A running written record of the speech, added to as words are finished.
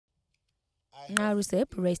MAWF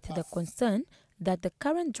raised the concern that the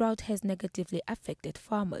current drought has negatively affected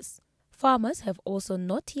farmers. Farmers have also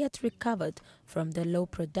not yet recovered from the low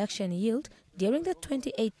production yield during the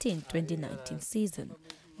 2018-2019 season.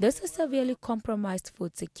 This has severely compromised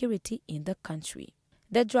food security in the country.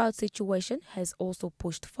 The drought situation has also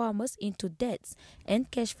pushed farmers into debts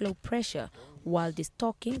and cash flow pressure while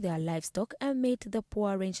destocking their livestock amid the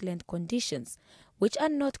poor rangeland conditions, which are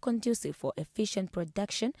not conducive for efficient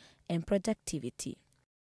production and productivity.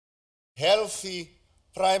 Healthy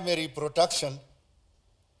primary production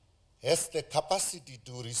has the capacity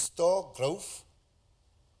to restore growth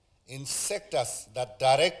in sectors that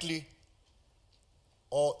directly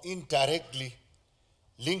or indirectly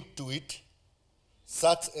link to it,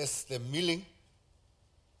 such as the milling,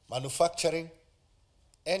 manufacturing,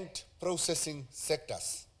 and processing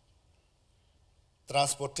sectors,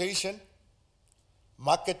 transportation,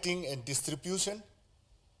 marketing and distribution,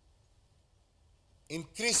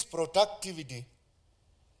 increased productivity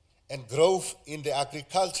and growth in the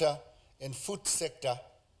agriculture and food sector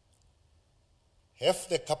have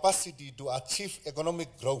the capacity to achieve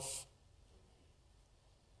economic growth,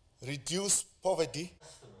 reduce poverty.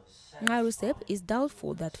 MAWF is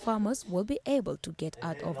doubtful that farmers will be able to get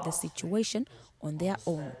out of the situation on their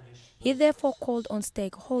own. He therefore called on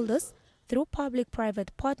stakeholders through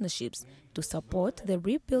public-private partnerships to support the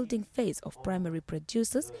rebuilding phase of primary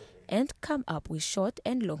producers and come up with short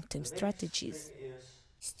and long-term strategies.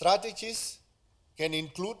 Strategies can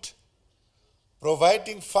include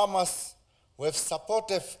providing farmers with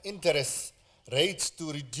supportive interest rates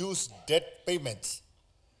to reduce debt payments,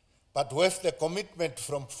 but with the commitment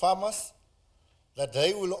from farmers that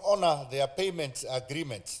they will honor their payment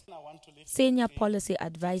agreements. Senior Policy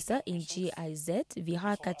Advisor in GIZ,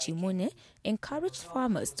 Vihaka Chimune, encouraged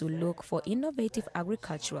farmers to look for innovative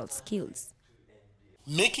agricultural skills.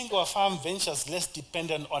 Making our farm ventures less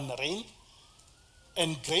dependent on rain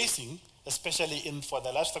and grazing, especially for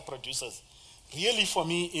the livestock producers, really for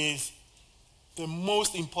me is the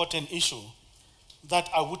most important issue that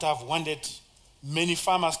I would have wanted many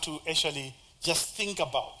farmers to actually just think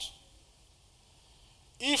about.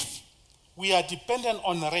 If we are dependent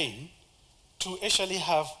on rain to actually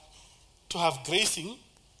have grazing,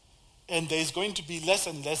 and there is going to be less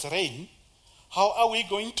and less rain, how are we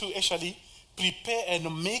going to actually prepare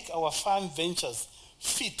and make our farm ventures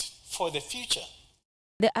fit for the future?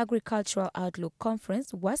 The Agricultural Outlook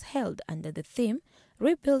Conference was held under the theme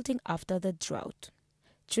Rebuilding After the Drought.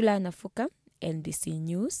 Chulana Fuka, NBC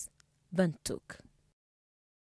News, Windhoek.